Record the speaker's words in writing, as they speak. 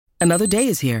Another day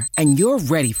is here, and you're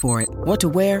ready for it. What to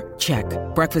wear? Check.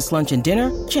 Breakfast, lunch, and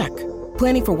dinner? Check.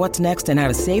 Planning for what's next and how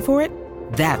to save for it?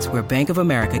 That's where Bank of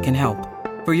America can help.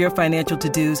 For your financial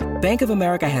to-dos, Bank of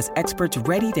America has experts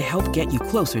ready to help get you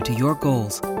closer to your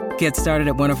goals. Get started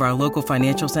at one of our local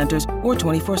financial centers or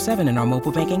 24/7 in our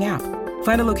mobile banking app.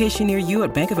 Find a location near you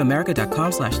at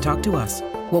bankofamerica.com/talktous.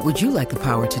 What would you like the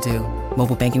power to do?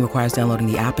 Mobile banking requires downloading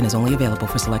the app and is only available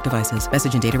for select devices.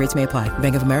 Message and data rates may apply.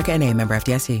 Bank of America N.A., member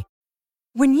FDIC.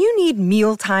 When you need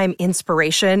mealtime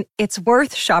inspiration, it's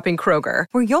worth shopping Kroger,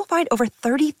 where you'll find over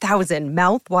 30,000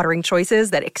 mouth-watering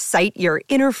choices that excite your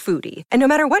inner foodie. And no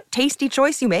matter what tasty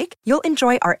choice you make, you'll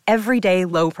enjoy our everyday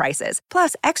low prices,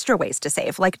 plus extra ways to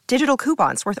save, like digital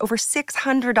coupons worth over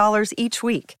 $600 each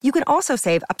week. You can also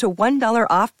save up to $1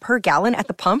 off per gallon at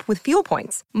the pump with fuel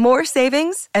points. More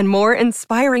savings and more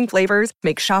inspiring flavors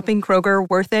make shopping Kroger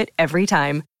worth it every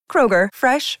time. Kroger,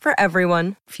 fresh for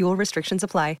everyone. Fuel restrictions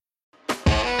apply.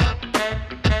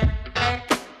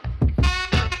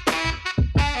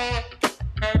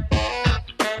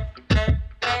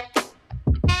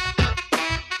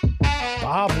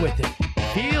 Bob with it.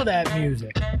 Feel that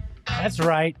music. That's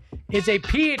right. It's a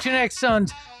PHNX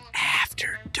Suns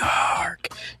After Dark.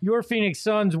 Your Phoenix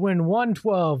Suns win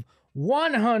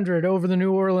 112-100 over the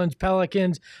New Orleans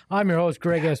Pelicans. I'm your host,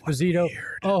 Greg Esposito.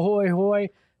 Ahoy,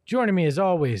 hoy. Joining me, as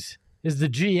always, is the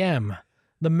GM,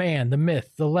 the man, the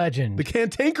myth, the legend. The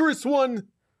cantankerous one.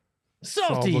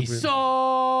 Salty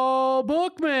Saul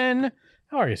Bookman.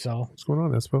 How are you, Saul? What's going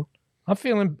on, Espo? I'm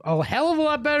feeling a hell of a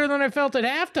lot better than I felt at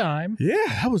halftime. Yeah,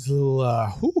 that was a little,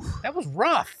 That was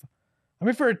rough. I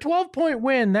mean, for a 12-point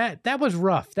win, that was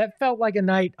rough. That felt like a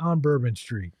night on Bourbon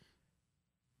Street.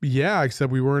 Yeah,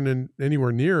 except we weren't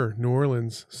anywhere near New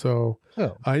Orleans. So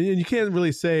you can't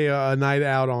really say a night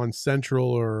out on Central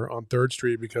or on 3rd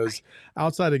Street because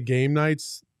outside of game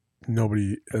nights,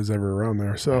 nobody is ever around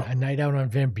there. So a night out on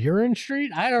Van Buren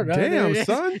Street? I don't know. Damn,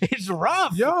 son. It's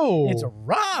rough. Yo. It's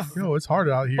rough. Yo, it's hard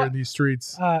out here in these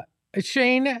streets.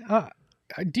 Shane,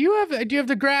 do you have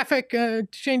the graphic?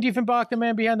 Shane Diefenbach, the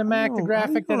man behind the Mac, the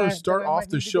graphic that I start off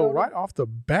the show right off the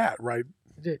bat, right?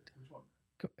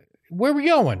 Where are we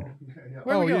going?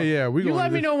 Yeah. You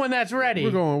let me know when that's ready. We're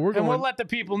going. And we'll let the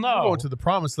people know. We're going to the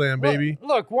promised land, baby.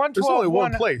 Look, 112. There's only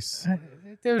one place.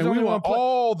 There's and only we want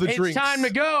all the drinks. It's time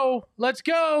to go. Let's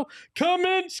go.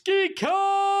 Kaminsky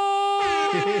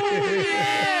Kove!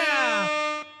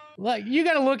 Yeah! Like, you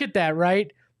got to look at that,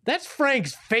 right? That's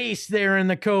Frank's face there in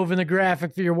the Kove in the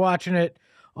graphic that you're watching it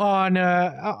on the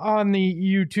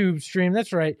YouTube stream.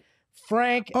 That's right.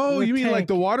 Frank. Oh, you mean like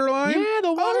the water line? Yeah,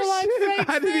 the water line. Shit.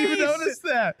 I didn't even notice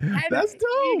that. That's dope.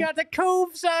 You got the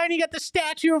Kove sign, you got the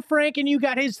statue of Frank, and you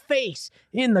got his face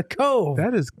in the Kove.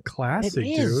 That is classic,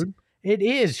 dude. It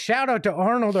is. Shout out to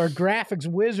Arnold, our graphics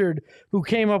wizard, who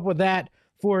came up with that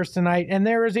for us tonight. And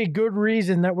there is a good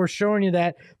reason that we're showing you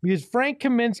that, because Frank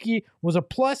Kaminsky was a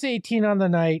plus 18 on the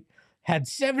night, had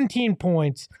 17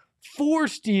 points, 4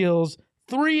 steals,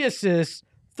 3 assists,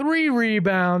 3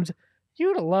 rebounds.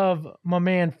 You'd love my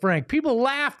man Frank. People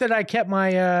laughed that I kept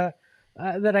my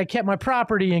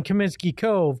property in Kaminsky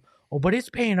Kove. Oh, but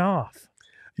it's paying off.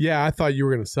 Yeah, I thought you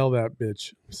were going to sell that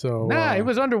bitch. So it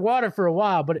was underwater for a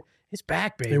while, but it's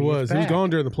back, baby. It was. It was gone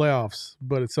during the playoffs,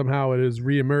 but somehow it has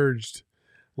reemerged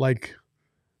like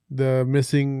the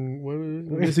missing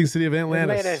city of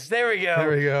Atlantis. There we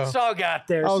go. Saul got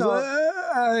there.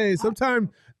 Hey, sometimes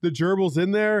the gerbil's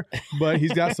in there, but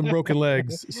he's got some broken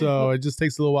legs, so it just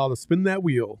takes a little while to spin that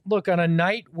wheel. Look, on a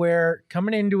night where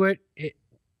coming into it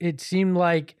seemed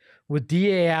like with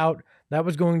DA out, that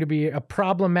was going to be a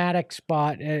problematic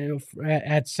spot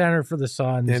at center for the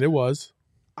Suns. And it was.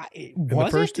 In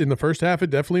the first half, it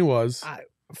definitely was.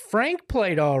 Frank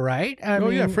played all right.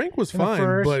 Yeah, Frank was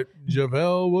fine, but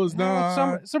JaVale was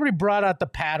not. Somebody brought out the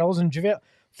paddles, and JaVale,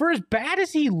 for as bad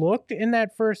as he looked in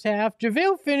that first half,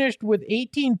 JaVale finished with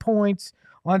 18 points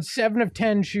on 7 of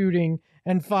 10 shooting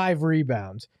and 5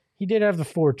 rebounds. He did have the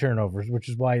 4 turnovers, which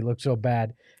is why he looked so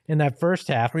bad in that first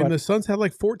half. I mean, the Suns had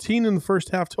like 14 in the first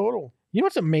half total. You know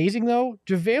what's amazing, though?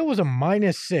 JaVale was a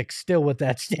 -6 still with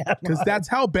that stat. Because that's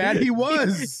how bad he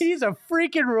was. He's a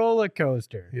freaking roller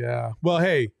coaster. Yeah. Well,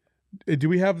 hey, do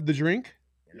we have the drink?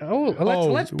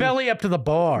 Let's belly up to the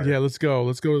bar. Yeah, let's go.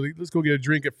 Let's go get a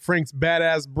drink at Frank's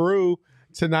Badass Brew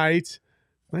tonight.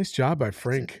 Nice job by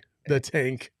Frank, the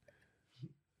tank.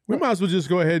 We might as well just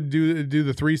go ahead and do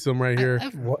the threesome right here.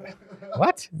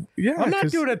 What? Yeah, I'm not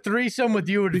doing a threesome with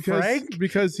you and Frank.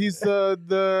 Because he's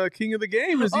the king of the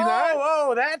game, is he not?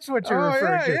 Oh, that's what you're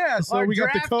referring to. Yeah. So we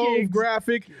got the Kove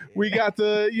graphic, we got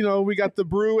the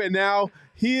brew, and now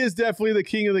he is definitely the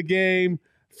king of the game.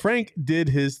 Frank did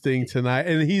his thing tonight,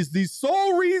 and he's the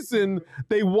sole reason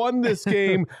they won this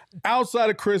game outside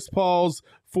of Chris Paul's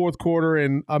fourth quarter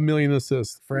and a million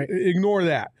assists. Ignore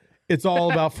that. It's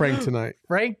all about Frank tonight.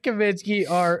 Frank Kaminsky,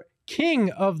 our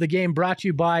king of the game, brought to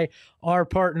you by our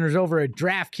partners over at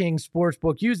DraftKings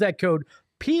Sportsbook. Use that code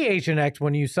PHNX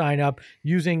when you sign up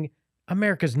using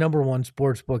America's #1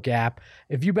 sportsbook app.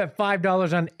 If you bet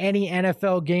 $5 on any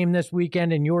NFL game this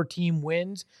weekend and your team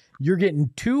wins, you're getting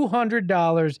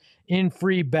 $200 in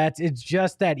free bets. It's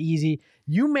just that easy.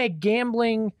 You make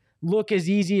gambling look as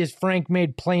easy as Frank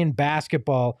made playing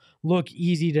basketball look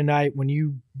easy tonight when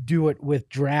you do it with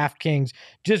DraftKings.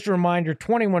 Just a reminder,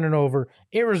 21 and over,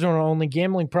 Arizona only.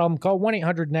 Gambling problem, call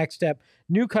 1-800-NEXT-STEP.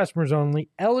 New customers only.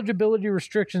 Eligibility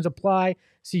restrictions apply.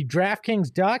 See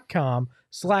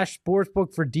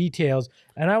DraftKings.com/sportsbook for details.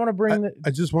 And I want to bring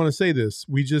I just want to say this.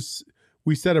 We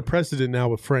set a precedent now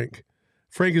with Frank.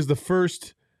 Frank is the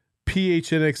first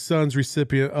PHNX Suns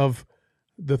recipient of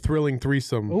the thrilling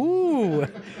threesome. Ooh.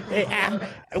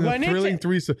 Thrilling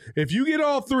threesome. If you get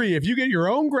all three, if you get your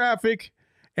own graphic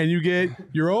and you get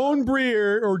your own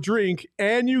beer or drink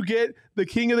and you get the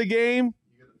king of the game,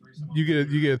 you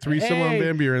get a threesome on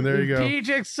Van Buren. There you go.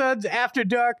 PHNX Suns After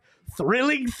Dark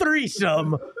thrilling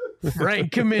threesome.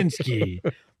 Frank Kaminsky.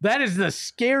 That is the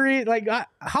scary.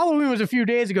 Halloween was a few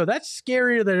days ago. That's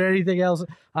scarier than anything else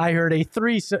I heard. A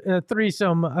thrilling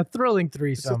threesome. It's a thrilling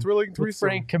threesome.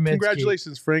 Frank Kaminsky.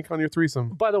 Congratulations, Frank, on your threesome.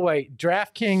 By the way,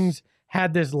 DraftKings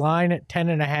had this line at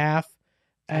 10.5.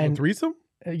 And threesome?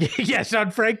 Yes,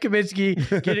 on Frank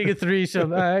Kaminsky getting a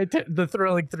threesome. The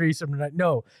thrilling threesome tonight.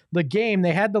 No, the game,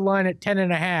 they had the line at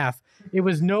 10.5. It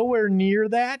was nowhere near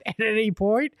that at any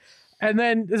point. And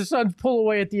then the Suns pull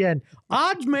away at the end.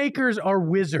 Odds makers are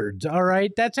wizards, all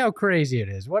right? That's how crazy it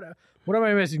is. What am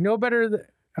I missing? No better than...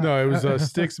 No, it was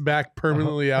Sticks back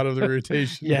permanently out of the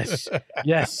rotation. Yes.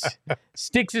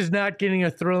 Sticks is not getting a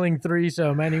thrilling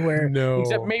threesome anywhere. No.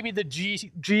 Except maybe the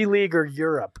G League or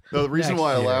Europe. No, the reason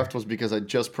why I laughed was because I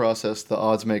just processed the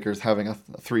odds makers having a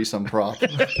threesome prop.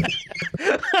 That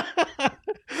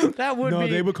would be... No,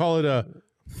 they would call it a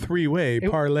three-way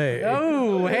parlay.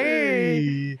 Oh,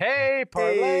 hey,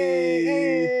 parlay.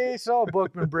 Hey, Saul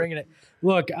Bookman bringing it.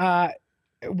 Look,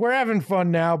 we're having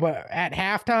fun now, but at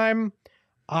halftime,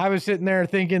 I was sitting there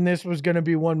thinking this was going to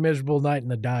be one miserable night in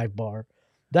the dive bar.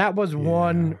 That was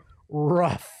one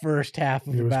rough first half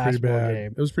of the basketball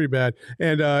game. It was pretty bad.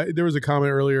 And there was a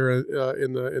comment earlier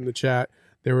in the chat.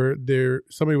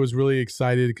 Somebody was really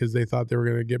excited because they thought they were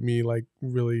going to get me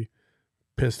really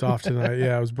pissed off tonight.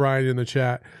 Yeah, it was Brian in the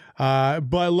chat.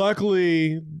 But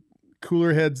luckily,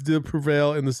 cooler heads did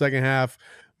prevail in the second half.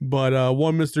 But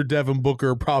one Mr. Devin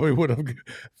Booker probably would have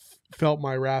felt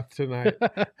my wrath tonight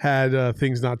had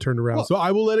things not turned around. So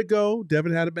I will let it go.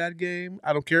 Devin had a bad game.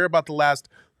 I don't care about the last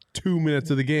 2 minutes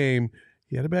of the game.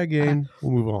 He had a bad game.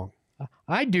 We'll move on.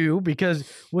 I do, because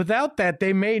without that,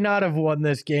 they may not have won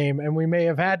this game, and we may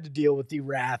have had to deal with the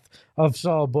wrath of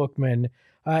Saul Bookman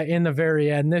in the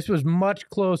very end. This was much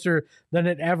closer than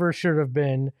it ever should have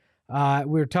been.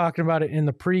 We were talking about it in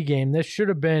the pregame. This should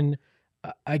have been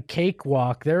a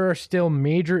cakewalk. There are still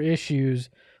major issues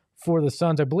for the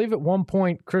Suns. I believe at one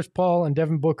point, Chris Paul and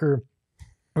Devin Booker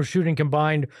were shooting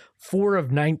combined 4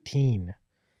 of 19.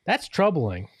 That's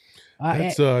troubling.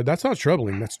 That's not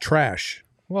troubling. That's trash.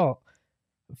 Well,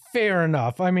 fair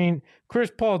enough. I mean,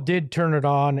 Chris Paul did turn it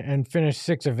on and finish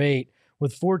 6 of 8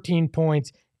 with 14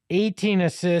 points, 18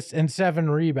 assists, and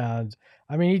 7 rebounds.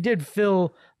 I mean, he did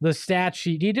fill the stat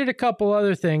sheet. He did a couple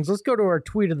other things. Let's go to our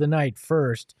tweet of the night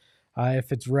first,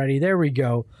 if it's ready. There we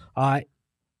go.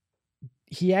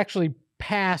 He actually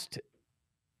passed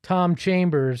Tom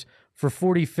Chambers for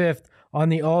 45th on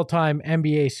the all-time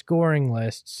NBA scoring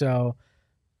list. So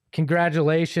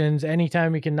congratulations.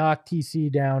 Anytime you can knock TC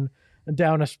down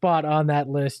a spot on that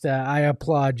list, I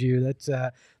applaud you.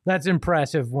 That's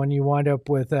impressive when you wind up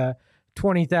with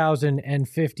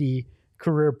 20,050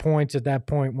 career points at that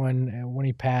point when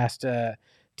he passed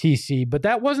TC. But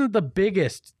that wasn't the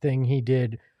biggest thing he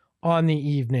did on the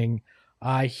evening.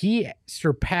 He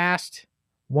surpassed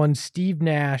one Steve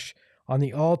Nash on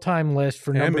the all-time list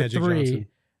for number 3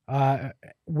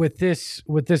 with this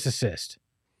assist.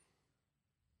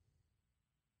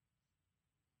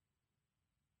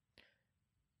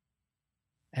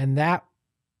 And that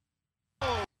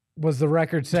was the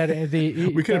record set.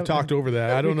 We could have talked over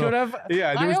that. I don't know.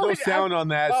 Yeah, there was no sound on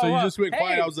that, so you just went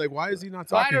quiet. I was like, why is he not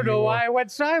talking? I don't know why I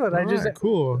went silent.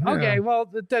 Cool. Okay,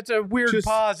 well, that's a weird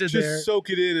pause in there. Just soak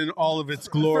it in all of its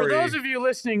glory. For those of you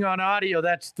listening on audio,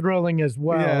 that's thrilling as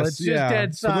well. Yes, it's just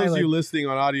dead silent. For those of you listening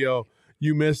on audio,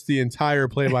 you missed the entire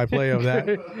play-by-play of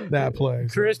that play.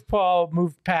 Chris Paul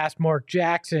moved past Mark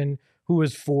Jackson, who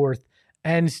was fourth,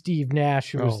 and Steve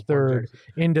Nash, who was third,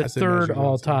 into third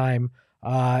all-time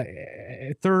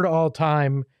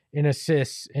in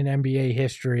assists in NBA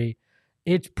history.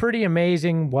 It's pretty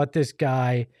amazing what this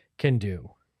guy can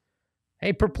do.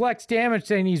 Hey, Perplexed Damage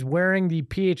saying he's wearing the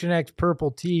PHNX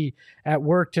purple tee at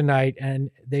work tonight,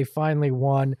 and they finally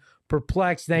won.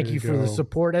 Perplexed, thank you for the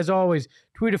support. As always,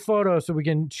 tweet a photo so we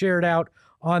can share it out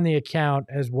on the account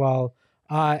as well.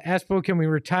 Espo, can we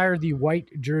retire the white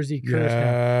jersey curse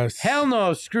now? Hell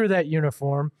no, screw that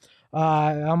uniform.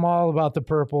 I'm all about the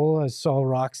purple, as Saul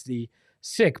rocks the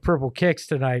sick purple kicks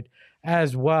tonight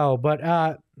as well.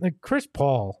 But Chris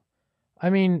Paul, I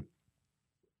mean,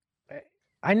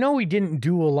 I know he didn't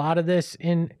do a lot of this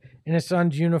in a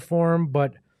Suns uniform,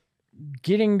 but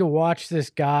getting to watch this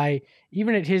guy,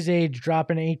 even at his age,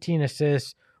 dropping 18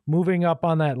 assists, moving up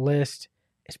on that list,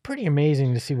 it's pretty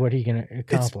amazing to see what he can accomplish.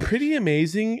 It's pretty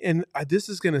amazing, and this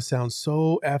is going to sound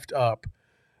so effed up.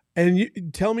 And you,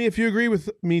 tell me if you agree with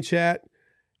me, chat.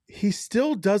 He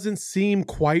still doesn't seem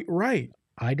quite right.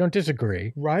 I don't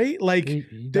disagree. Right? Like,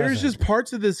 there's just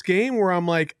parts of this game where I'm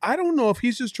like, I don't know if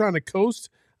he's just trying to coast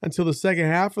until the second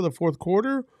half of the fourth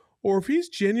quarter, or if he's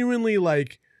genuinely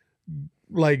like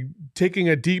taking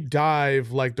a deep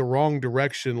dive like the wrong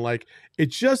direction. Like,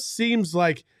 it just seems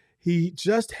like he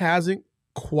just hasn't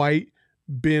quite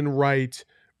been right,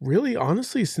 really,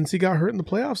 honestly, since he got hurt in the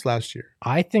playoffs last year.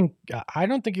 I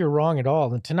don't think you're wrong at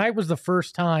all. And tonight was the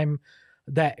first time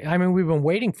that, I mean, we've been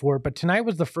waiting for it, but tonight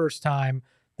was the first time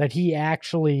that he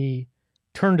actually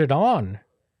turned it on.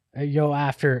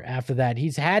 After that,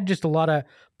 he's had just a lot of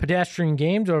pedestrian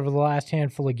games over the last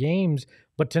handful of games,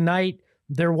 but tonight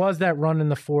there was that run in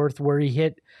the fourth where he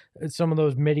hit some of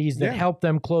those middies that helped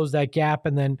them close that gap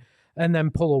and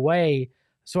then pull away.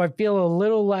 So I feel a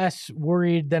little less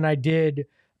worried than I did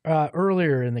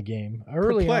earlier in the game.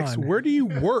 Perplexed, where do you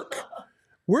work?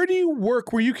 Where do you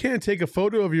work where you can't take a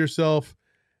photo of yourself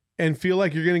and feel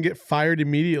like you're going to get fired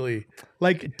immediately?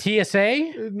 Like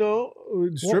TSA? No,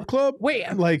 strip club? Wait,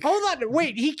 hold on.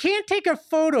 Wait, he can't take a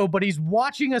photo, but he's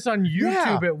watching us on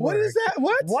YouTube at work. What is that?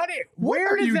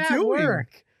 Where does that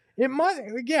work? It must,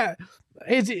 yeah.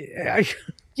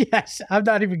 Yes, I'm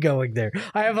not even going there.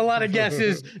 I have a lot of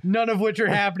guesses, none of which are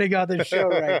happening on this show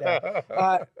right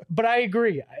now. But I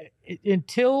agree.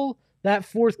 Until that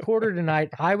fourth quarter tonight,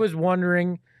 I was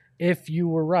wondering if you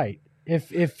were right.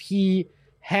 If he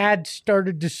had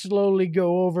started to slowly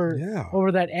go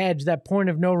over that edge, that point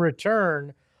of no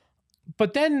return.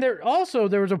 But then there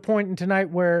was a point in tonight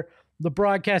where the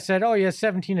broadcast said, oh, he has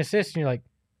 17 assists. And you're like,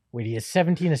 wait, he has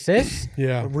 17 assists?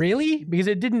 Yeah. Really? Because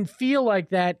it didn't feel like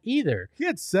that either. He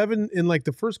had 7 in like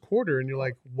the first quarter, and you're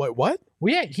like, what? Well,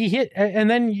 yeah, he hit, and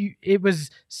then it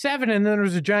was 7, and then there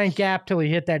was a giant gap till he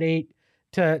hit that 8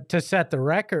 to set the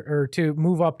record, or to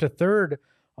move up to third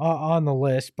on the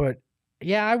list. But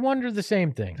yeah, I wonder the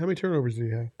same thing. How many turnovers do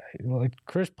you have? Like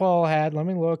Chris Paul had, let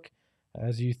me look,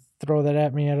 as you throw that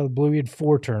at me out of the blue, he had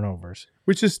 4 turnovers.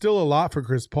 Which is still a lot for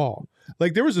Chris Paul.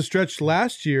 Like, there was a stretch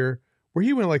last year where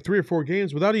he went like 3 or 4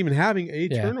 games without even having a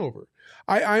turnover.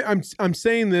 I'm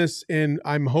saying this, and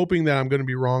I'm hoping that I'm going to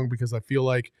be wrong, because I feel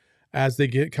like as they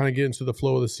get into the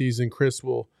flow of the season, Chris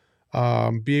will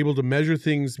be able to measure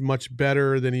things much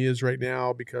better than he is right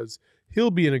now, because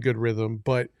he'll be in a good rhythm.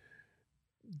 But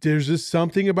there's just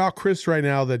something about Chris right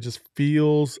now that just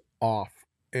feels off,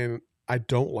 and I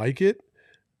don't like it,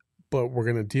 but we're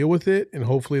going to deal with it, and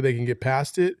hopefully they can get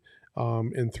past it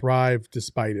and thrive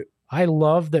despite it. I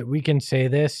love that we can say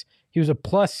this. He was a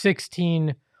plus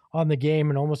 16 on the game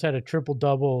and almost had a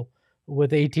triple-double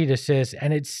with 18 assists,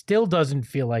 and it still doesn't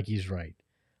feel like he's right.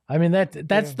 I mean,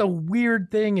 that's the weird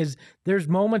thing, is there's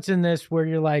moments in this where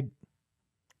you're like,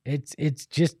 it's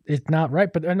not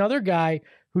right. But another guy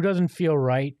who doesn't feel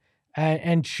right,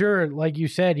 and sure, like you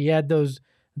said, he had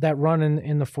that run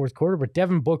in the fourth quarter, but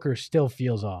Devin Booker still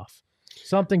feels off.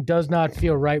 Something does not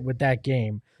feel right with that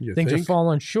game. Things are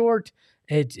falling short.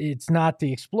 It's not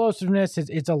the explosiveness.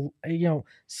 It's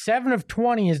 7 of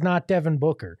 20 is not Devin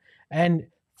Booker, and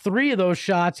 3 of those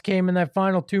shots came in that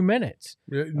final 2 minutes.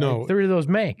 No, 3 of those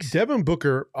makes. Devin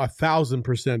Booker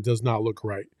 1,000% does not look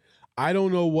right. I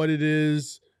don't know what it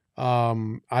is. I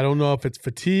don't know if it's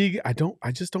fatigue.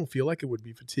 I just don't feel like it would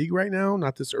be fatigue right now.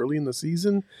 Not this early in the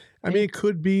season. I mean, it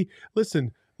could be.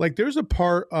 Listen, like, there's a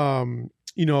part. And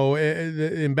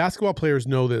basketball players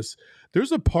know this.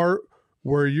 There's a part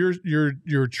where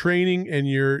you're training and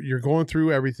you're going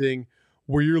through everything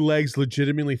where your legs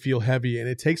legitimately feel heavy, and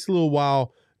it takes a little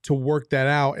while to work that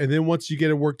out. And then once you get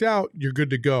it worked out, you're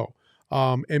good to go.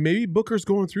 And maybe Booker's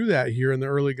going through that here in the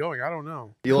early going. I don't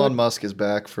know. Elon Musk is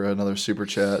back for another super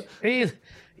chat. Hey,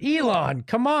 Elon,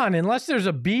 come on. Unless there's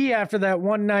a B after that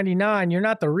 199, you're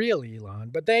not the real Elon.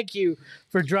 But thank you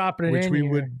for dropping it Which in we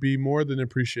here. would be more than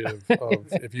appreciative of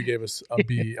if you gave us a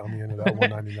B on the end of that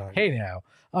 199. Hey, now.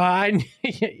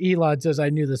 Elon says, I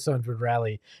knew the Suns would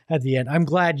rally at the end. I'm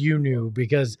glad you knew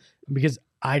because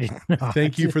I didn't know.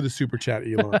 Thank you for the super chat,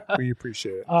 Elon. We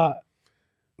appreciate it.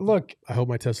 Look, I hope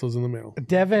my Tesla's in the mail.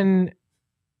 Devin,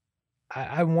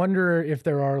 I wonder if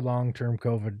there are long-term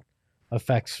COVID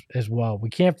effects as well. We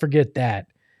can't forget that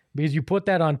because you put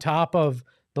that on top of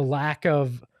the lack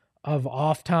of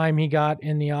off time he got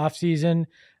in the off season,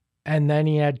 and then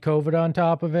he had COVID on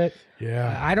top of it.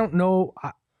 Yeah. I don't know.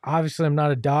 Obviously, I'm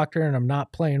not a doctor and I'm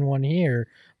not playing one here,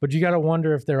 but you got to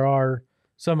wonder if there are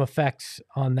some effects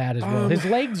on that as well. His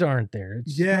legs aren't there.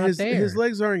 It's not there. His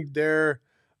legs aren't there.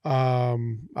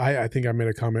 I think I made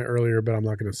a comment earlier, but I'm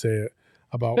not going to say it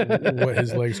about what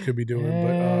his legs could be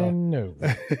doing. No.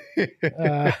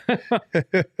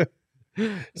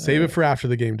 Save it for after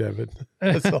the game, Devin.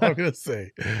 That's all I'm going to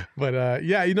say. But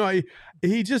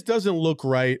he just doesn't look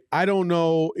right. I don't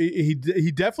know. He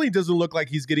definitely doesn't look like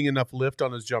he's getting enough lift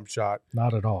on his jump shot.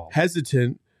 Not at all.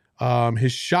 Hesitant.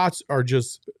 His shots are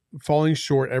just falling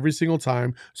short every single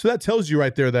time. So that tells you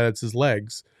right there that it's his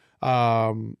legs.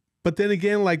 But then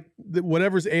again, like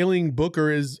whatever's ailing Booker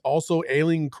is also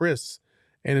ailing Chris.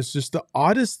 And it's just the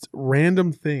oddest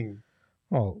random thing.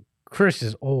 Well, Chris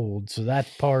is old, so that's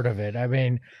part of it. I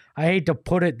mean, I hate to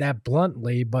put it that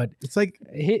bluntly, but it's like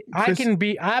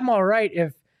I'm all right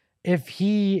if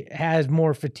he has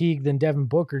more fatigue than Devin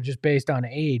Booker just based on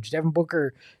age. Devin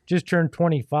Booker just turned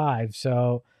 25,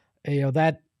 so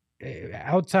that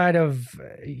outside of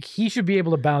he should be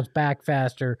able to bounce back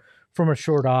faster from a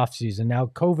short off season. Now,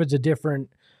 COVID's a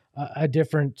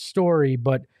different story,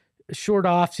 but short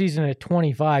off season at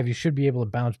 25, you should be able to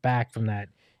bounce back from that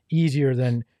easier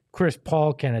than Chris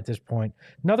Paul can at this point.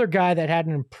 Another guy that had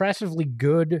an impressively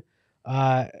good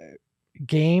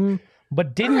game,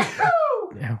 but didn't.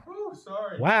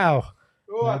 Sorry. Wow.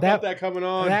 I felt that coming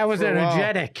on. That was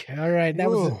energetic. All right. That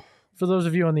was for those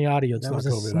of you on the audio. That was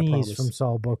a COVID, sneeze from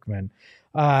Saul Bookman.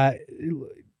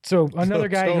 So another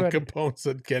guy who had Capone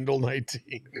said Kendall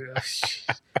 19.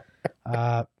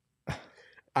 I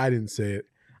didn't say it.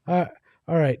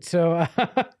 All right, so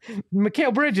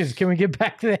Mikal Bridges, can we get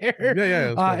back there?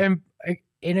 Yeah. And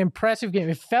an impressive game.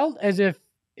 It felt as if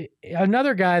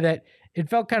another guy that it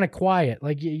felt kind of quiet.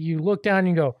 Like you look down and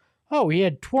you go, oh, he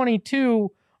had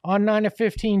 22 on 9 of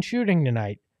 15 shooting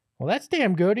tonight. Well, that's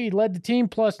damn good. He led the team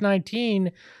plus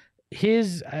 19.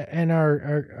 His and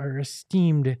our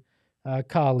esteemed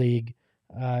colleague,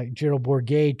 Gerald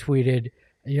Bourget, tweeted,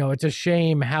 it's a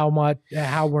shame how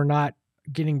we're not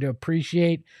getting to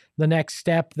appreciate the next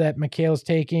step that Mikal's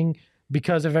taking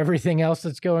because of everything else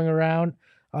that's going around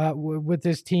with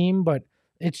this team. But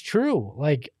it's true.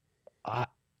 Like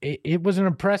it was an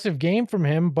impressive game from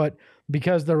him, but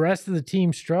because the rest of the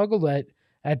team struggled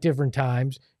at different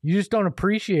times, you just don't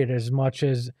appreciate it as much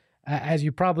as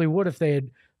you probably would if they had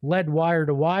led wire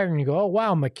to wire and you go, oh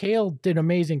wow, Mikal did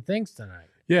amazing things tonight.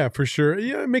 Yeah, for sure.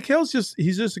 Yeah, Mikal's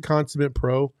he's just a consummate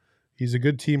pro. He's a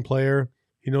good team player.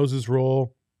 He knows his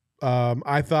role.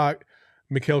 I thought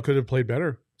Mikal could have played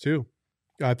better too.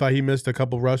 I thought he missed a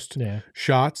couple rushed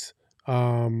shots,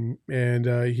 and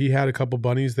he had a couple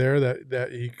bunnies there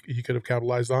that he could have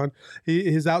capitalized on.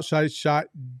 His outside shot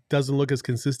doesn't look as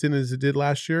consistent as it did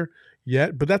last year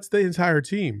yet, but that's the entire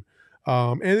team.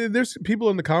 And there's people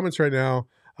in the comments right now,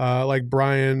 like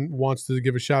Brian wants to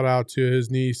give a shout out to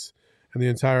his niece and the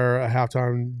entire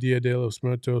halftime Dia de los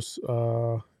Muertos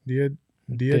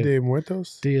Dia de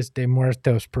Muertos? Dias de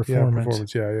Muertos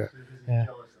performance. Yeah.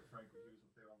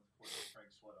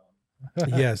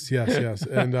 Yes.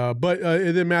 And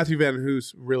then Matthew Van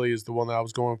Hoos really is the one that I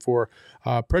was going for.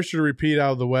 Pressure to repeat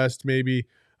out of the West, maybe.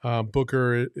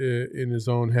 Booker in his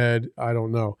own head. I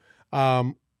don't know.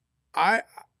 I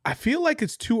feel like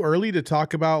it's too early to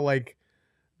talk about like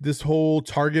this whole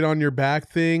target on your back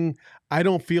thing. I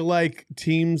don't feel like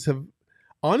teams have.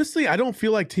 Honestly, I don't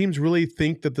feel like teams really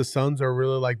think that the Suns are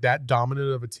really like that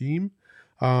dominant of a team,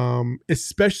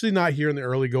 especially not here in the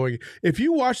early going. If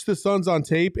you watch the Suns on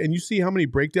tape and you see how many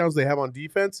breakdowns they have on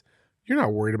defense, you're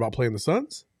not worried about playing the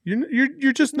Suns.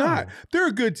 You're just not. They're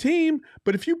a good team,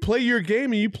 but if you play your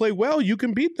game and you play well, you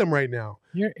can beat them right now.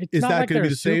 Is that going to be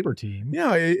the same super team?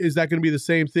 Yeah, is that going to be the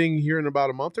same thing here in about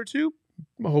a month or two?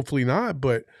 Hopefully not.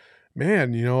 But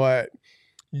man, you know what?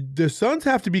 The Suns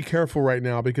have to be careful right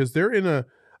now because they're in a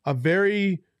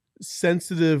very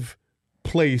sensitive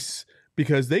place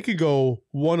because they could go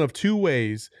one of two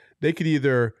ways. they could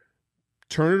either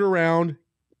turn it around,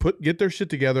 get their shit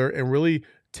together, and really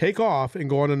take off and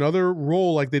go on another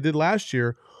roll like they did last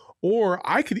year, or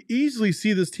I could easily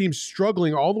see this team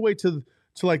struggling all the way to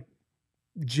like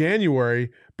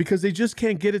January because they just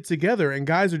can't get it together and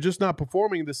guys are just not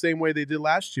performing the same way they did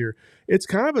last year. It's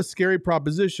kind of a scary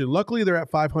proposition. Luckily, they're at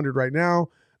 500 right now.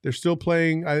 They're still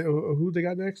playing. Who they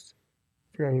got next?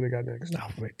 I forgot who they got next. No,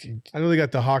 I know they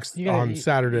got the Hawks on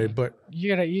Saturday, but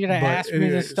you gotta ask me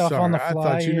this stuff on the fly. I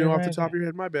thought you knew off the top of your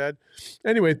head. My bad.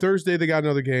 Anyway, Thursday they got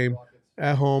another game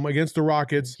at home against the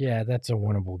Rockets. Yeah, that's a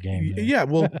winnable game. Yeah,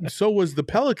 well, so was the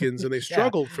Pelicans, and they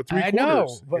struggled for three quarters. I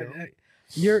know, but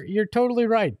you're totally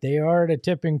right. They are at a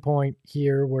tipping point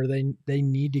here where they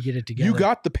need to get it together. You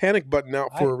got the panic button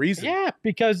out for a reason. Yeah,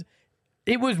 because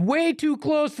it was way too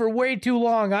close for way too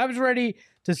long. I was ready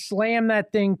to slam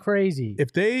that thing crazy.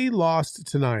 If they lost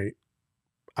tonight,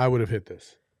 I would have hit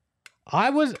this.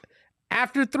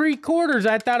 After three quarters,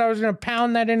 I thought I was going to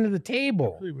pound that into the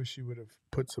table. I really wish you would have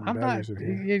put some batteries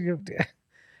in here.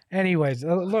 Anyways,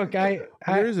 look, there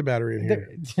is a battery in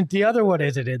here. The other one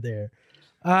isn't in there.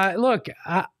 Look,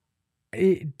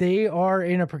 they are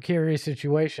in a precarious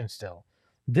situation still.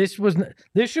 This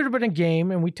should have been a game,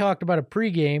 and we talked about a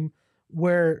pregame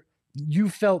where you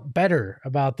felt better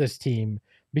about this team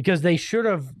because they should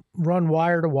have run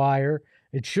wire to wire.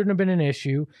 It shouldn't have been an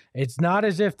issue. It's not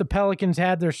as if the Pelicans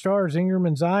had their stars. Ingram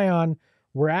and Zion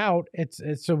were out. It's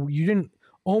so you didn't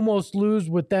almost lose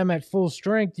with them at full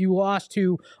strength. You lost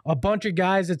to a bunch of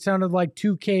guys that sounded like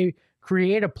 2K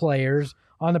creative players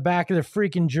on the back of their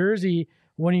freaking jersey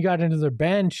when you got into their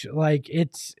bench. Like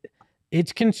it's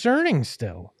concerning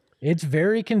still. It's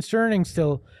very concerning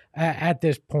still at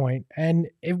this point. And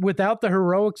without the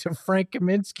heroics of Frank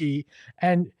Kaminsky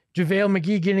and JaVale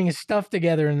McGee getting his stuff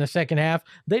together in the second half,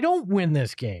 they don't win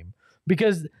this game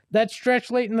because that stretch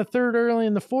late in the third, early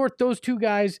in the fourth, those two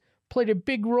guys played a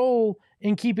big role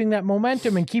in keeping that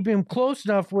momentum and keeping them close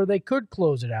enough where they could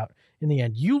close it out in the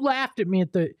end. You laughed at me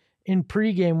in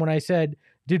pregame when I said,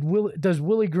 does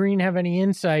Willie Green have any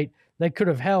insight that could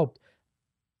have helped?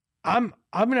 I'm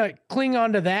gonna cling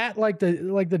on to that like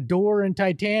the door in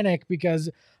Titanic because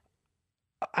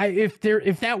if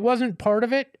that wasn't part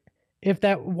of it, if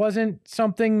that wasn't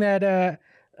something that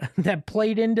that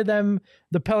played into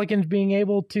the Pelicans being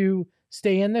able to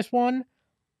stay in this one,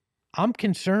 I'm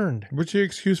concerned. What's your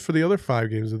excuse for the other 5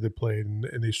 games that they played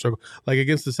and they struggled? Like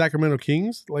against the Sacramento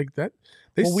Kings, like that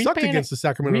they sucked against the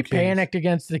Sacramento Kings. We panicked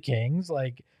against the Kings,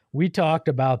 like we talked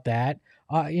about that.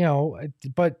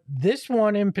 But this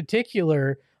one in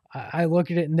particular, I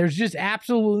look at it and there's just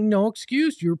absolutely no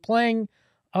excuse. You're playing,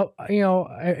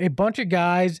 a bunch of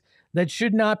guys that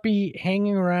should not be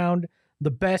hanging around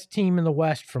the best team in the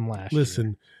West from last year.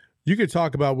 Listen, you could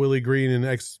talk about Willie Green and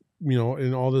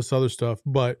and all this other stuff,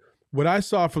 but what I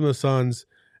saw from the Suns,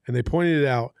 and they pointed it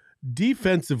out,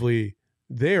 defensively,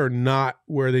 they are not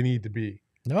where they need to be.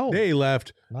 No, they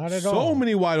left not at all. So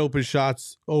many wide open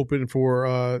shots open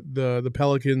for the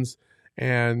Pelicans,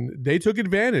 and they took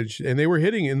advantage, and they were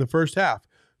hitting in the first half.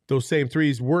 Those same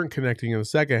threes weren't connecting in the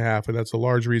second half, and that's a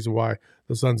large reason why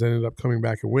the Suns ended up coming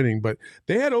back and winning. But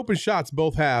they had open shots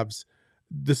both halves.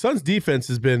 The Suns' defense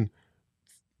has been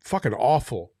fucking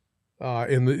awful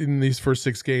in these first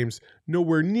 6 games.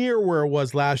 Nowhere near where it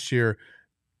was last year.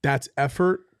 That's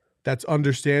effort. That's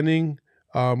understanding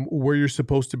where you're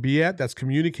supposed to be at. That's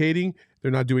communicating.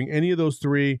 They're not doing any of those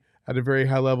 3 at a very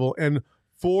high level. And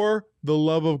for the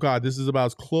love of God, this is about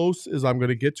as close as I'm going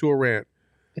to get to a rant.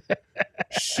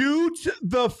 Shoot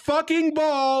the fucking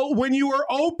ball when you are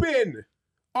open.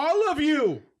 All of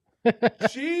you.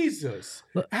 Jesus.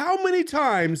 How many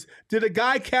times did a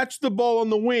guy catch the ball on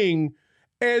the wing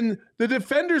and the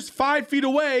defender's 5 feet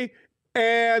away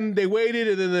and they waited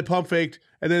and then they pump faked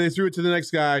and then they threw it to the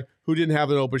next guy who didn't have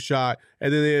an open shot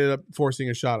and then they ended up forcing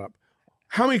a shot up?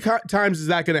 How many times is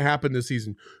that going to happen this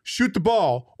season? Shoot the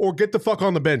ball or get the fuck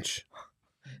on the bench.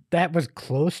 That was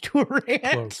close to a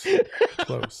rant.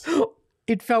 Close.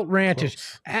 It felt rantish.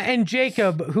 Close. And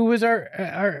Jacob, who was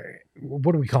our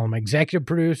what do we call him? Executive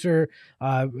producer,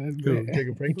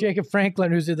 Jacob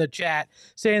Franklin, who's in the chat,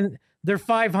 saying they're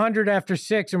 500 after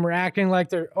 6 and we're acting like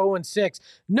they're 0-6.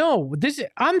 No,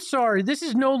 I'm sorry. This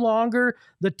is no longer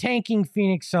the tanking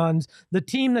Phoenix Suns, the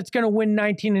team that's going to win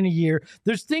 19 in a year.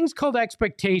 There's things called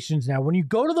expectations now. When you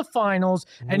go to the finals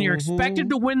and you're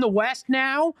expected to win the West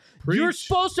now, you're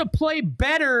supposed to play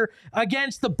better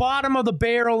against the bottom of the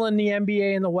barrel in the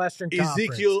NBA and the Western Conference.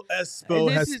 Ezekiel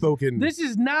Espo has spoken. This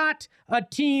is not a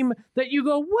team that you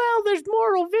go, well, there's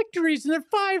moral victories and they're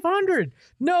 500.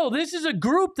 No, this is a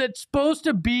group that's supposed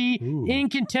to be in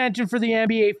contention for the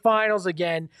NBA Finals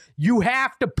again, you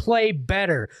have to play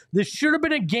better. This should have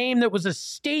been a game that was a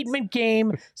statement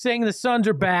game saying the Suns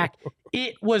are back.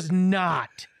 It was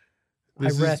not. I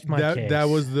rest my case. That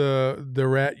was the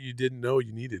rat you didn't know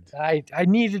you needed. I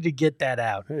needed to get that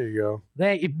out. There you go.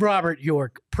 Thank you, Robert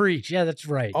York. Preach. Yeah, that's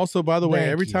right. Also, by the way,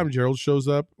 every time Gerald shows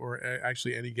up, or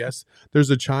actually any guest, there's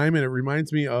a chime, and it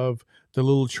reminds me of the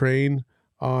little train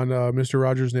on Mr.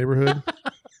 Rogers' Neighborhood.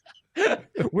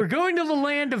 We're going to the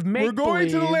land of make-believe. We're going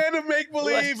to the land of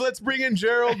make-believe. Let's bring in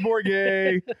Gerald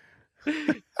Bourguet.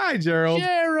 Hi, Gerald.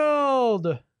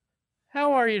 Gerald!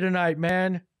 How are you tonight,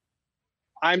 man?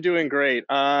 I'm doing great.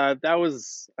 I'm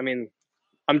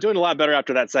doing a lot better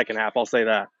after that second half. I'll say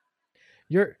that.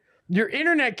 Your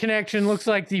internet connection looks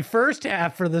like the first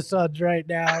half for the Suns right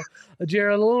now,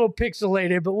 Gerald. A little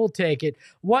pixelated, but we'll take it.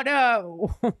 What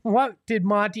did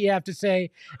Monty have to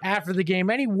say after the game?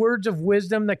 Any words of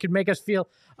wisdom that could make us feel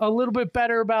a little bit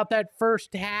better about that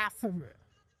first half?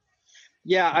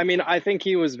 Yeah, I think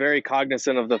he was very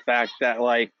cognizant of the fact that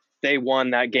they won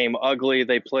that game ugly.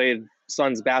 They played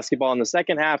Suns basketball in the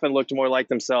second half and looked more like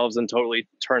themselves and totally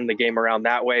turned the game around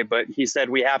that way. But he said,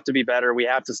 we have to be better. We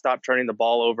have to stop turning the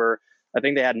ball over. I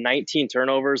think they had 19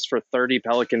 turnovers for 30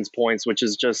 Pelicans points, which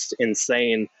is just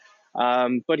insane.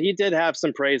 But he did have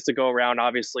some praise to go around.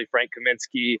 Obviously, Frank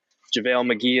Kaminsky,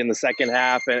 JaVale McGee in the second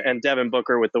half, and Devin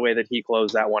Booker with the way that he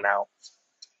closed that one out.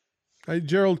 Hey,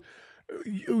 Gerald,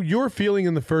 your feeling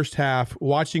in the first half,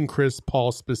 watching Chris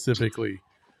Paul specifically,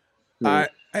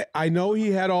 I know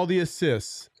he had all the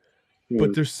assists,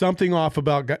 but there's something off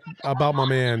about my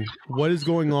man. What is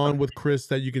going on with Chris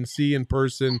that you can see in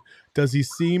person? Does he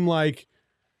seem like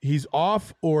he's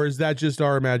off, or is that just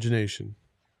our imagination?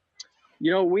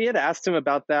 We had asked him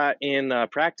about that in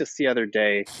practice the other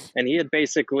day, and he had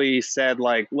basically said,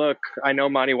 look, I know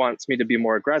Monty wants me to be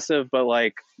more aggressive, but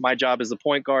my job as a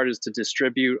point guard is to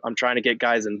distribute. I'm trying to get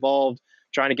guys involved,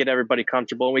 trying to get everybody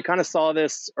comfortable. And we kind of saw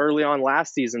this early on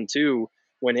last season too,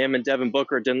 when him and Devin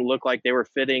Booker didn't look like they were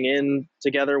fitting in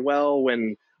together well,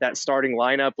 when that starting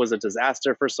lineup was a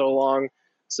disaster for so long.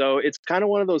 So it's kind of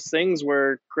one of those things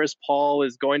where Chris Paul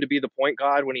is going to be the point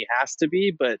guard when he has to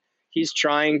be, but he's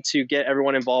trying to get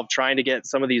everyone involved, trying to get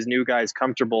some of these new guys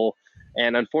comfortable.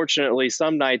 And unfortunately,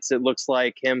 some nights it looks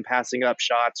like him passing up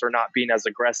shots or not being as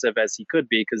aggressive as he could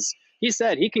be, because he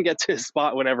said he can get to his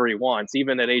spot whenever he wants,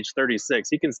 even at age 36.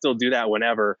 He can still do that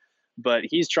whenever, but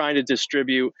he's trying to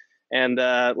distribute. And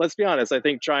let's be honest, I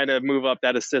think trying to move up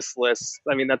that assist list,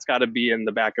 that's got to be in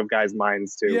the back of guys'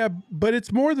 minds too. Yeah, but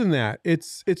it's more than that.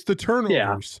 It's the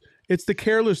turnovers. Yeah. It's the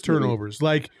careless turnovers.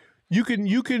 Mm-hmm.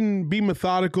 You can be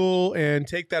methodical and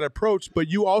take that approach, but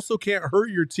you also can't hurt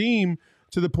your team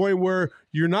to the point where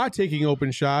you're not taking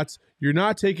open shots, you're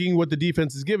not taking what the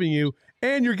defense is giving you,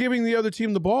 and you're giving the other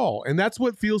team the ball. And that's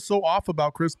what feels so off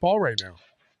about Chris Paul right now.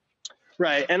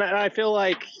 Right, and I feel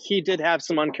like he did have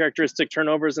some uncharacteristic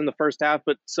turnovers in the first half,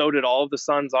 but so did all of the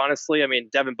Suns, honestly.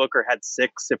 Devin Booker had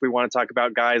 6, if we want to talk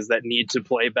about guys that need to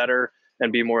play better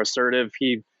and be more assertive.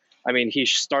 He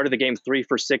started the game 3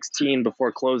 for 16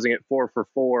 before closing it 4 for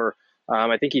 4.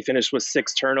 I think he finished with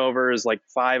 6 turnovers,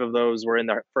 5 of those were in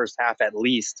the first half at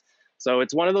least. So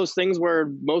it's one of those things where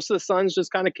most of the Suns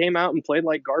just kind of came out and played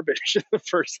like garbage in the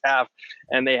first half,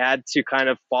 and they had to kind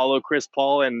of follow Chris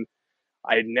Paul and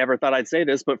I never thought I'd say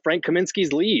this, but Frank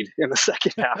Kaminsky's lead in the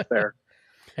second half there.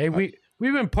 Hey, we've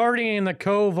been partying in the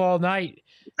Kove all night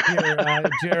here,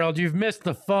 Gerald. You've missed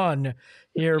the fun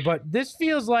here, but this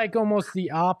feels like almost the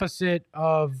opposite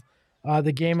of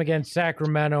the game against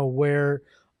Sacramento, where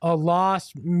a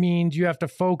loss means you have to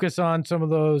focus on some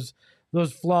of those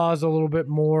flaws a little bit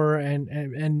more,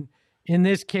 and in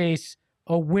this case,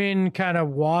 a win kind of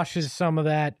washes some of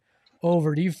that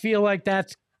over. Do you feel like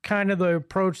that's kind of the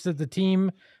approach that the team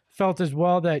felt as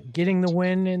well, that getting the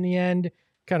win in the end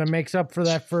kind of makes up for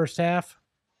that first half?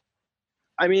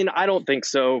 I don't think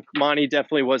so. Monty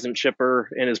definitely wasn't chipper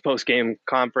in his post-game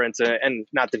conference, and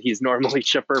not that he's normally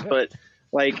chipper, but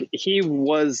he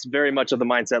was very much of the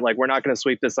mindset, we're not going to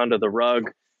sweep this under the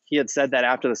rug. He had said that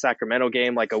after the Sacramento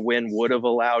game, a win would have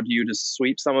allowed you to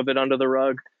sweep some of it under the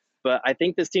rug. But I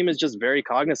think this team is just very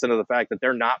cognizant of the fact that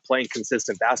they're not playing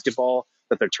consistent basketball,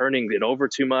 that they're turning it over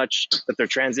too much, that their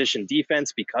transition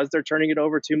defense, because they're turning it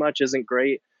over too much, isn't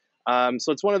great.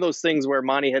 So it's one of those things where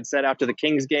Monty had said after the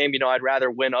Kings game, I'd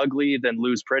rather win ugly than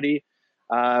lose pretty.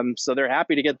 So they're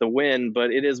happy to get the win,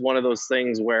 but it is one of those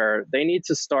things where they need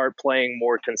to start playing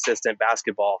more consistent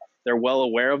basketball. They're well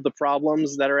aware of the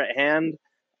problems that are at hand.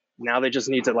 Now they just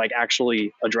need to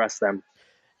actually address them.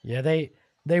 Yeah, they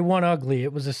They won ugly.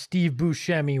 It was a Steve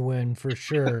Buscemi win for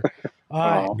sure.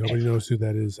 Nobody knows who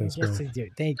that is. That's Yes, right.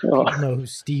 they do. People know who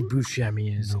Steve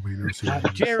Buscemi is. Nobody knows who that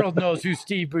is. Gerald knows who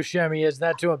Steve Buscemi is.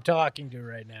 That's who I'm talking to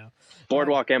right now.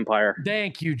 Boardwalk Empire.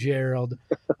 Thank you, Gerald.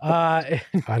 I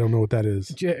don't know what that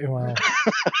is. Well,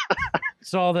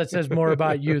 it's all that says more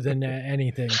about you than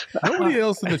anything. Nobody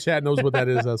else in the chat knows what that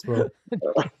is, Espo.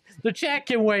 The chat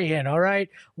can weigh in, all right?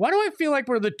 Why do I feel like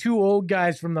we're the two old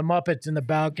guys from the Muppets in the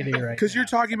balcony right now? Because you're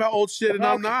talking about old shit and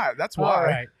I'm not. That's why. All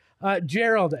right.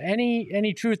 Gerald,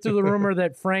 any truth to the rumor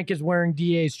that Frank is wearing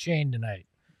DA's chain tonight?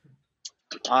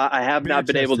 I have not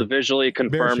been able to visually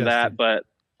confirm that, but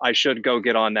I should go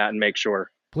get on that and make sure.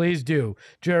 Please do.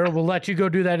 Gerald, we'll let you go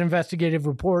do that investigative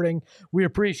reporting. We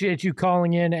appreciate you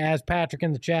calling in, as Patrick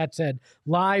in the chat said,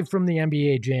 live from the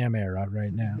NBA Jam era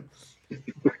right now.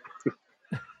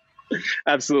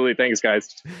 Absolutely. Thanks,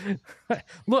 guys.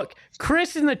 Look,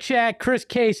 Chris in the chat, Chris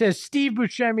K says Steve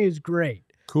Buscemi is great.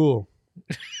 Cool.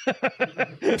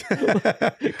 That's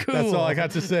all I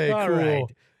got to say. All cool. Right.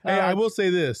 Hey, I will say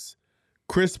this.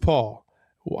 Chris Paul.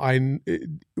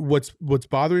 What's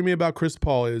bothering me about Chris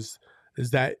Paul is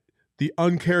that the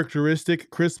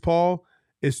uncharacteristic Chris Paul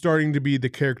is starting to be the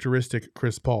characteristic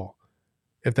Chris Paul,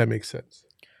 if that makes sense.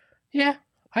 Yeah,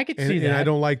 I could see that. And I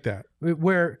don't like that.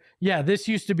 Where, this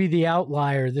used to be the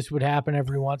outlier. This would happen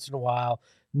every once in a while.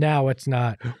 Now it's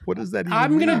not. What does that even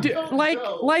I'm mean? going to do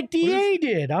like DA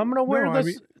did. I'm going to wear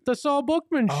the Saul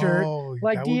Bookman shirt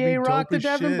like DA rocked the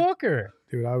Devin Booker.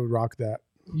 Dude, I would rock that.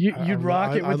 You'd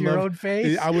rock it with your own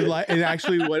face? I would like, and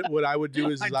actually what I would do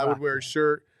is I would wear a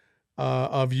shirt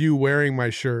of you wearing my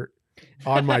shirt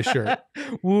on my shirt.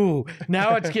 Woo.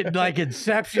 Now it's getting like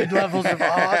Inception levels of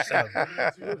awesome.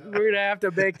 We're going to have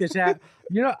to make this happen.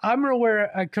 I'm going to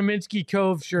wear a Kaminsky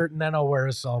Kove shirt, and then I'll wear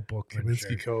a Saul Bookman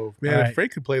Kaminsky shirt. Kove. Man, if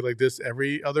Frank could play like this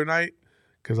every other night,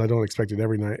 because I don't expect it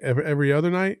every night, every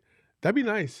other night, that'd be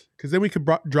nice. Because then we could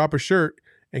drop a shirt,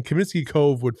 and Kaminsky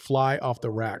Kove would fly off the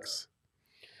racks.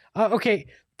 Okay,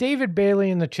 David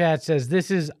Bailey in the chat says, this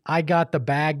is I got the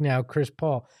bag now, Chris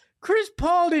Paul. Chris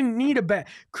Paul didn't need a bag.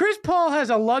 Chris Paul has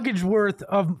a luggage worth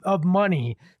of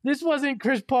money. This wasn't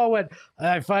Chris Paul went,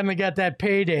 I finally got that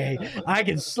payday. I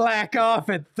can slack off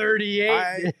at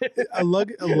 38. A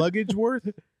luggage worth?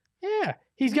 Yeah,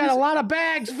 he's got a lot of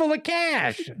bags full of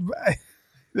cash.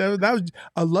 That was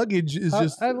a luggage is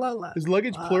just is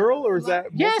luggage plural or is that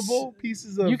multiple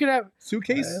pieces of you could have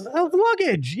suitcase of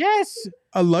luggage? Yes,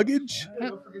 a luggage.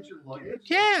 Don't forget your luggage.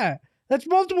 Yeah, that's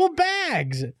multiple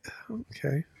bags.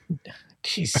 Okay.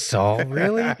 Jeez, Saul,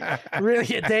 really?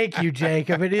 Really? Thank you,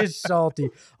 Jacob. It is salty.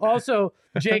 Also,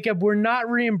 Jacob, we're not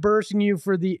reimbursing you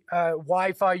for the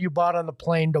Wi-Fi you bought on the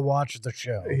plane to watch the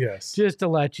show. Yes. Just to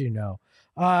let you know.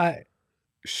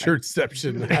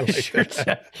 Shirtception.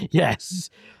 Yes.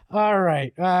 All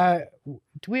right.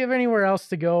 Do we have anywhere else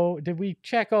to go? Did we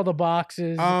check all the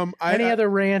boxes? Any other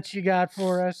rants you got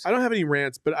for us? I don't have any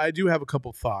rants, but I do have a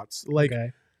couple thoughts. Like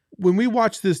when we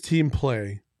watch this team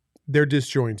play, they're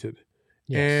disjointed.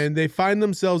 Yes. And they find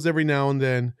themselves every now and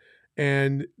then.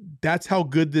 And that's how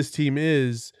good this team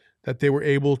is, that they were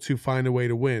able to find a way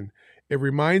to win. It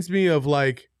reminds me of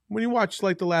like when you watch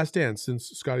like The Last Dance, since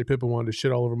Scottie Pippen wanted to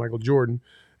shit all over Michael Jordan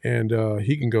and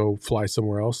he can go fly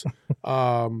somewhere else.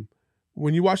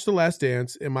 When you watch The Last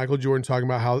Dance and Michael Jordan talking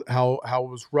about how it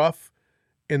was rough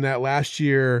in that last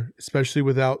year, especially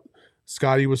without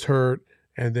Scottie was hurt,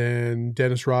 and then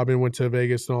Dennis Rodman went to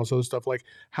Vegas and all this other stuff, like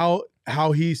how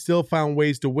he still found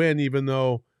ways to win even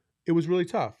though it was really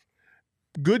tough.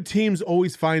 Good teams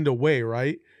always find a way,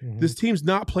 right? Mm-hmm. This team's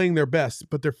not playing their best,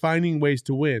 but they're finding ways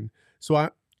to win. So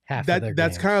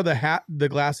that's kind of the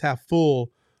glass half full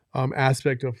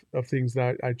aspect of things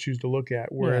that I choose to look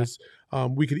at. Whereas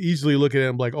we could easily look at it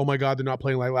and be like, oh my God, they're not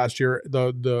playing like last year.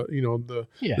 The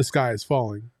sky is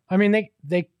falling. I mean,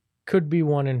 they could be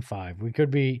 1-5. We could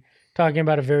be talking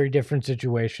about a very different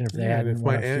situation if they hadn't. If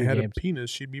my aunt had a penis,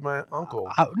 she'd be my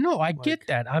uncle. No, I get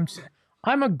that.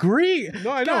 I'm agreeing.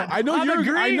 No, I know. God, I know you're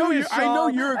agreeing. I know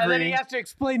you're agreeing. And then he has to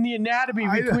explain the anatomy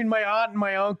between my aunt and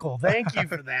my uncle. Thank you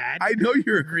for that. I know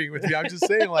you're agreeing with me. I'm just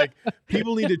saying, like,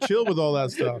 people need to chill with all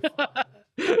that stuff.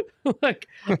 Look,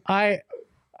 I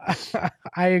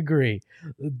agree.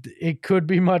 It could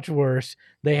be much worse.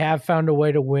 They have found a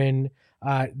way to win.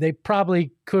 They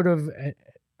probably could have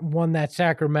won that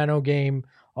Sacramento game.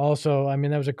 Also, I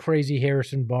mean, that was a crazy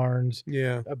Harrison Barnes.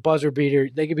 Yeah. A buzzer beater.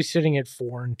 They could be sitting at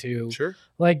 4-2. Sure.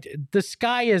 Like, the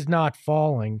sky is not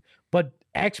falling, but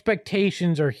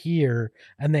expectations are here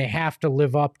and they have to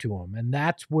live up to them. And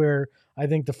that's where I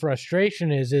think the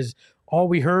frustration is all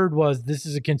we heard was this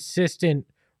is a consistent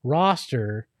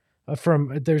roster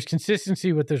there's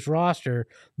consistency with this roster.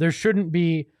 There shouldn't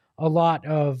be a lot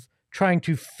of trying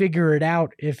to figure it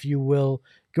out, if you will,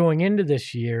 going into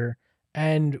this year.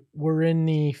 And we're in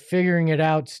the figuring it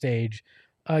out stage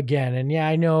again. And yeah,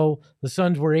 I know the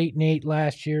Suns were 8-8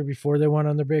 last year before they went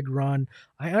on the big run.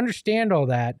 I understand all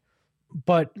that,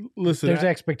 but listen, there's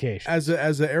expectations.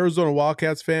 As an Arizona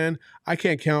Wildcats fan, I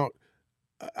can't count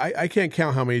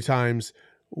how many times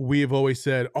we've always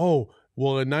said, "Oh,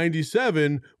 well, in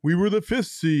 '97 we were the 5th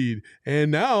seed,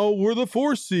 and now we're the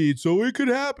 4th seed, so it could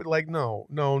happen." Like, no.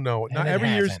 Not every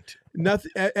year's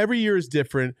nothing. Every year is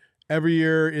different. Every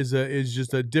year is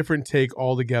just a different take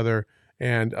altogether.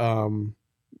 And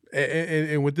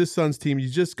with this Suns team, you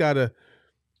just gotta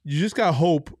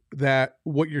hope that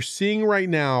what you're seeing right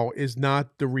now is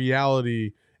not the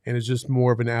reality and it's just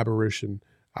more of an aberration.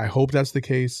 I hope that's the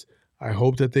case. I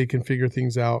hope that they can figure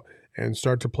things out and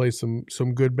start to play some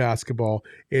good basketball.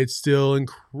 It's still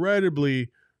incredibly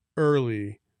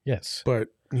early. Yes. But,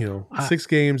 6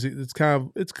 games,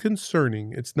 it's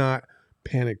concerning. It's not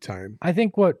panic time. I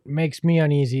think what makes me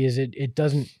uneasy is it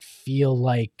doesn't feel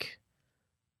like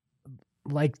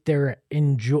they're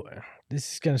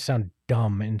this is going to sound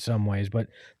dumb in some ways, but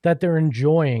that they're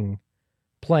enjoying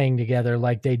playing together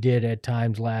like they did at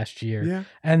times last year. Yeah.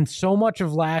 And so much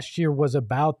of last year was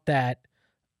about that.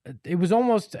 It was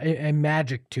almost a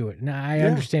magic to it. Now, I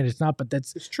understand it's not, but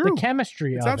it's true. The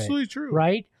chemistry of it. It's absolutely true.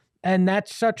 Right? And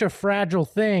that's such a fragile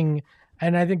thing.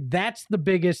 And I think that's the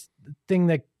biggest thing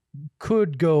that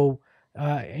could go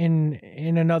in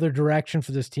another direction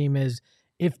for this team is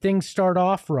if things start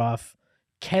off rough,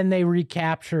 can they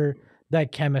recapture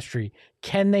that chemistry?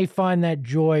 Can they find that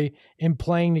joy in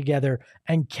playing together?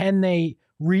 And can they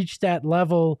reach that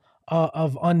level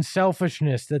of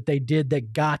unselfishness that they did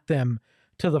that got them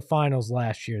to the finals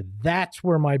last year? That's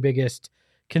where my biggest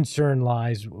concern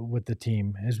lies with the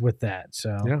team, is with that.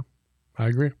 So yeah, I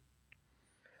agree.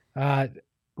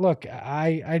 Look,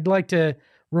 I'd like to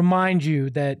remind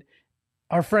you that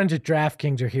our friends at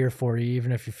DraftKings are here for you,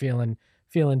 even if you're feeling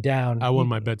down. I won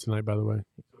my bet tonight, by the way.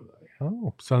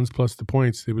 Oh, Suns plus the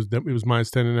points. It was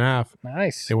minus 10.5.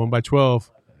 Nice. They won by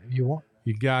 12. You won.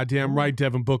 You goddamn right,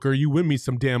 Devin Booker. You win me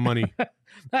some damn money.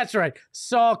 That's right.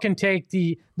 Saul can take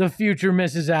the future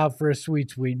misses out for a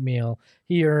sweet meal.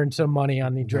 He earned some money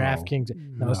on the DraftKings.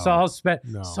 No,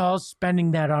 Saul's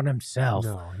spending that on himself.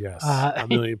 No, yes,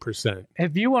 1,000,000%.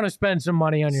 If you want to spend some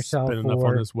money on yourself, spend enough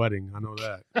on this wedding, I know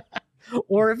that.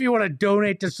 Or if you want to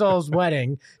donate to Saul's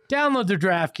wedding, download the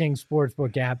DraftKings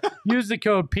Sportsbook app. Use the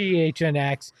code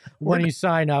PHNX when you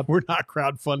sign up. We're not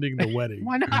crowdfunding the wedding.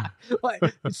 Why not?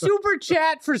 Super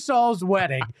chat for Saul's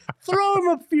wedding. Throw him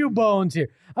a few bones here.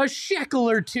 A shekel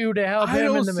or two to help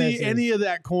him in the misses. I don't see any of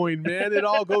that coin, man. It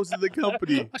all goes to the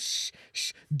company.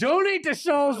 Donate to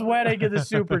Saul's wedding in the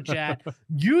super chat.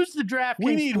 Use the DraftKings.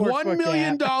 We need $1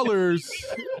 million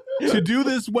to do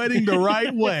this wedding the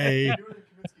right way.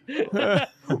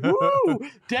 Woo!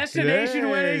 Destination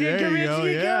wedding in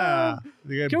Kaminsky. Yeah.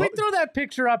 Can we throw that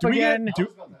picture up again? Do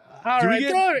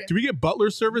we get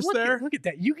butler service there? Look at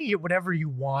that. You can get whatever you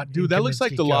want. Dude, that looks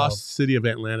like the lost city of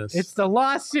Atlantis. It's the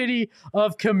lost city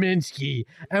of Kaminsky,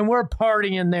 and we're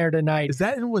partying there tonight. Is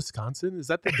that in Wisconsin? Is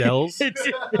that the Dells? that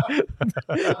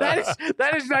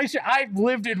is nicer. I've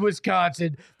lived in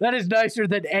Wisconsin. That is nicer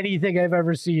than anything I've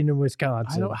ever seen in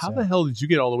Wisconsin. How the hell did you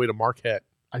get all the way to Marquette?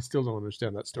 I still don't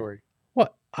understand that story.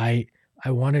 What? I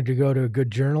wanted to go to a good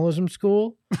journalism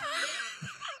school.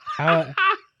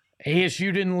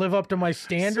 ASU didn't live up to my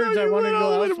standards. I wanted to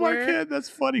go elsewhere. Marquette. That's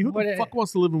funny. Who the fuck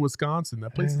wants to live in Wisconsin?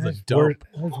 That place is a dump.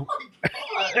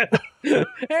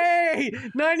 Hey,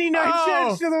 99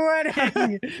 cents to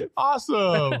the wedding.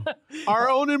 Awesome. Our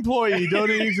own employee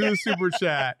donating to the super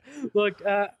chat. Look,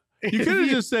 you could have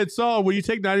just said, Saul, will you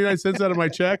take 99 cents out of my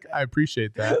check? I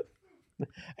appreciate that.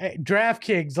 Hey,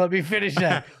 DraftKings, let me finish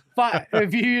that.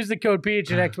 If you use the code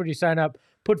PHNX when you sign up,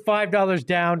 put $5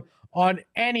 down on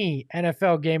any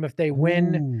NFL game. If they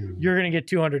win, you're going to get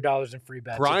 $200 in free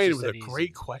bets. Brian with a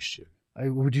great question.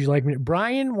 Would you like me?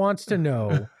 Brian wants to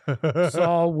know,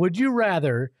 Saul, would you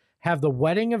rather have the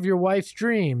wedding of your wife's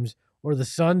dreams or the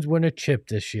Suns win a chip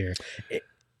this year?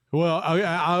 Well,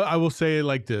 I will say it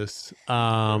like this.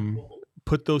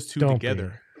 Put those two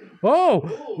together.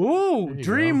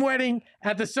 Dream wedding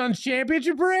at the Suns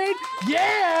championship parade.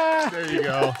 Yeah. There you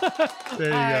go.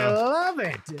 I love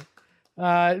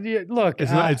it. Look,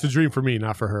 it's a dream for me,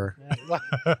 not for her.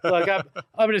 Look, I'm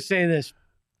going to say this.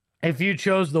 If you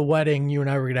chose the wedding, you and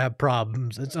I were going to have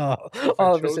problems. That's all.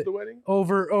 All of us the wedding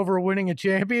over winning a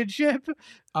championship.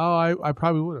 Oh, I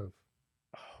probably would have.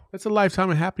 That's a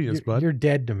lifetime of happiness, bud. You're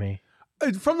dead to me.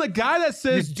 From the guy that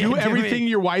says do everything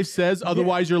your wife says,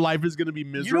 otherwise your life is going to be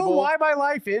miserable. You know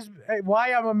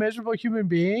why I'm a miserable human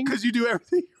being? Because you do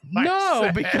everything your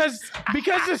wife says.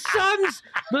 because the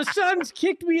Suns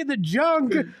kicked me in the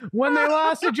junk when they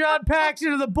lost to John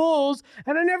Paxson to the Bulls,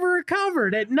 and I never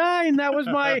recovered. At 9, that was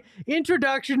my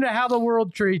introduction to how the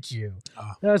world treats you.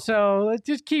 So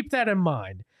just keep that in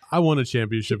mind. I won a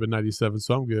championship in '97,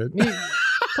 so I'm good.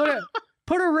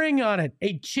 Put a ring on it,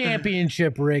 a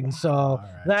championship ring, Saul.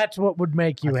 Right. That's what would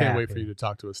make you happy. I can't wait for you to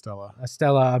talk to Estella.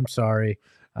 Estella, I'm sorry.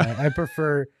 I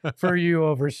prefer for you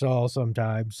over Saul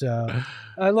sometimes.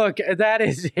 Look,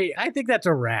 I think that's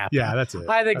a wrap. Yeah, that's it.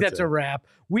 I think that's a wrap.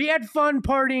 We had fun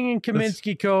partying in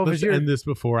Kaminsky Kove. Let's end this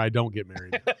before I don't get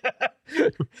married.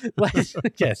 Let's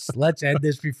end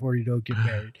this before you don't get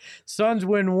married. Suns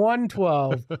win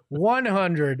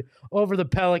 112-100 over the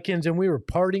Pelicans, and we were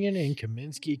partying in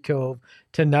Kaminsky Kove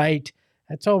tonight.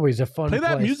 That's always a fun place. Play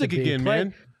that music again,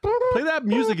 man. Play that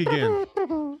music again.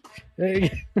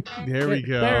 There we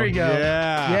go. There we go.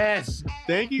 Yeah. Yes.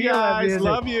 Thank you, guys.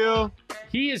 Love you.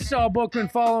 He is Saul Bookman.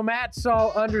 Follow him at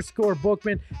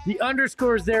Saul_Bookman. The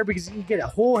underscore is there because he get a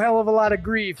whole hell of a lot of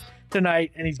grief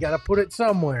tonight, and he's got to put it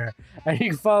somewhere. And you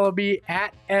can follow me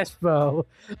at Espo,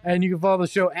 and you can follow the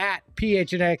show at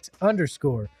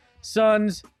PHNX_.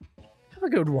 Suns, have a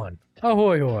good one.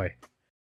 Ahoy, hoy.